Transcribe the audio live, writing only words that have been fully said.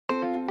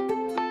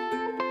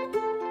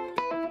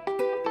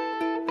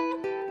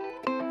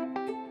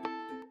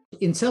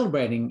In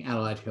celebrating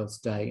Allied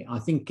Health Day, I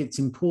think it's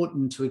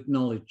important to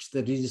acknowledge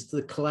that it is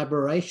the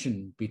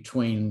collaboration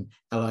between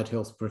allied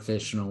health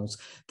professionals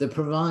that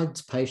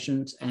provides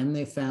patients and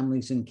their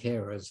families and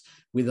carers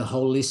with a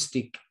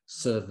holistic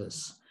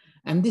service.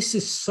 And this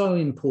is so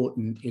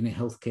important in a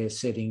healthcare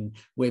setting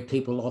where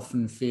people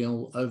often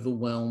feel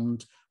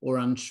overwhelmed or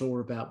unsure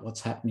about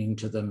what's happening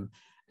to them,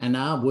 and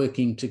our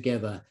working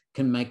together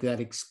can make that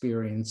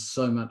experience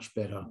so much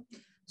better.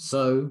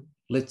 So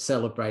let's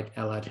celebrate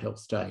Allied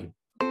Health Day.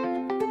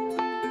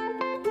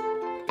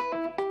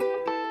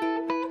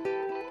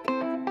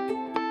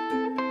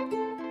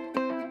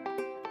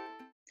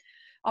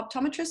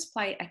 Optometrists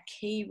play a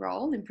key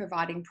role in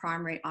providing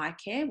primary eye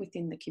care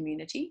within the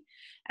community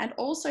and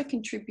also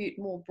contribute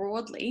more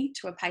broadly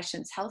to a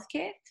patient's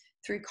healthcare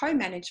through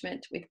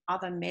co-management with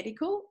other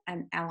medical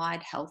and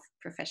allied health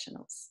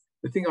professionals.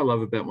 The thing I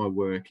love about my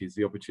work is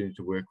the opportunity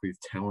to work with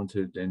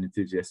talented and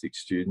enthusiastic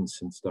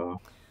students and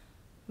staff.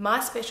 My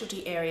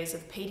specialty areas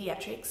of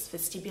paediatrics,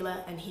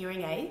 vestibular and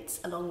hearing aids,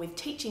 along with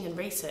teaching and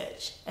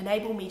research,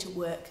 enable me to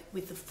work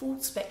with the full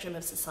spectrum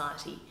of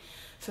society,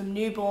 from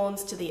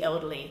newborns to the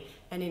elderly,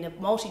 and in a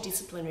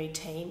multidisciplinary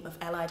team of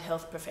allied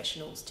health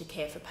professionals to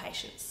care for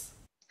patients.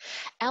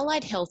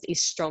 Allied health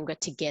is stronger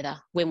together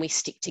when we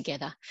stick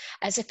together.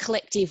 As a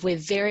collective, we're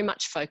very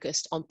much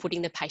focused on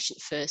putting the patient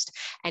first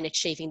and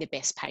achieving the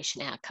best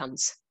patient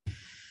outcomes.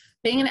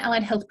 Being an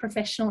allied health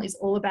professional is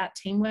all about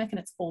teamwork and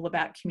it's all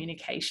about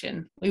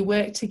communication. We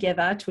work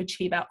together to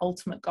achieve our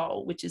ultimate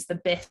goal, which is the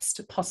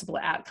best possible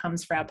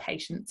outcomes for our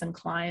patients and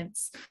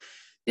clients.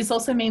 This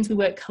also means we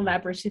work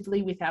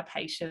collaboratively with our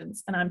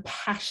patients, and I'm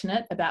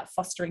passionate about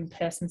fostering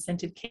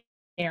person-centred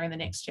care in the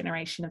next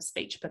generation of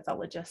speech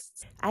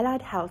pathologists.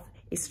 Allied health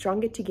is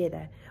stronger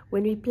together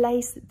when we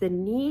place the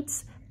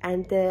needs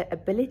and the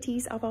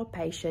abilities of our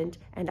patient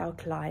and our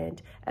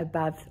client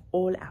above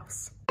all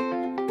else.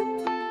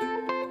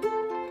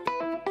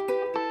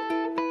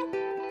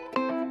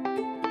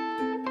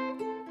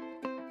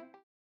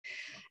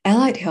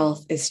 Allied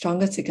health is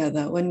stronger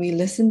together when we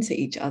listen to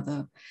each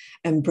other,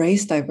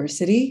 embrace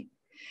diversity,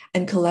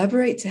 and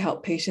collaborate to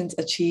help patients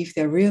achieve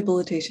their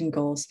rehabilitation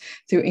goals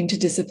through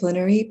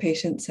interdisciplinary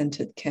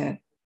patient-centered care.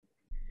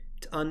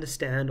 To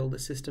understand all the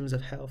systems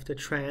of health, to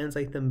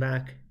translate them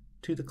back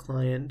to the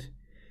client,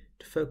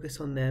 to focus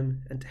on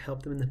them and to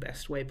help them in the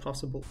best way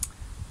possible.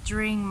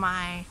 During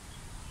my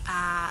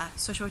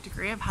social work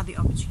degree, I've had the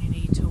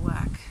opportunity to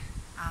work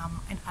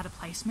at a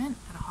placement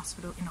at a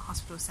hospital, in a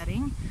hospital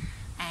setting,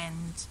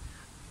 and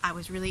I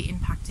was really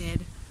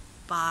impacted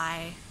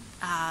by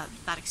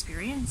that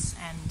experience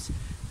and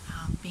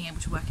being able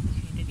to work in the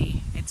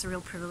community. It's a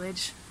real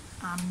privilege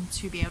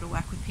to be able to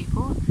work with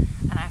people,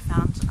 and I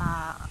found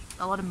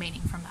a lot of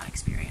meaning from that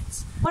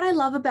experience. What I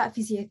love about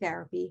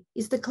physiotherapy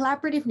is the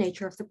collaborative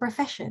nature of the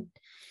profession.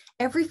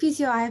 Every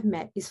physio I have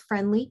met is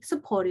friendly,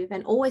 supportive,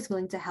 and always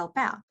willing to help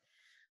out.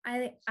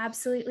 I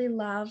absolutely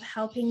love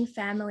helping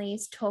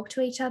families talk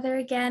to each other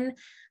again,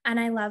 and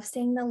I love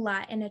seeing the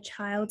light in a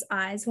child's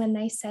eyes when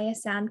they say a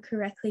sound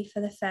correctly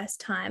for the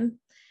first time.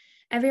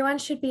 Everyone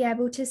should be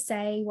able to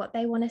say what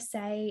they want to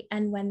say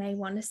and when they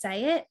want to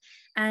say it,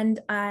 and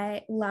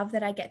I love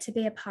that I get to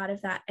be a part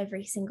of that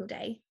every single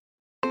day.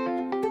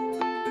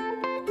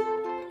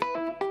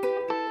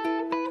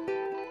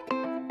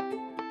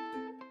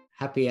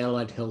 Happy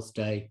Allied Health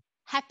Day.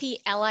 Happy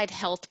Allied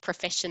Health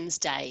Professions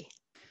Day.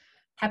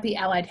 Happy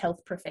Allied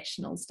Health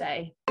Professionals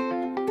Day.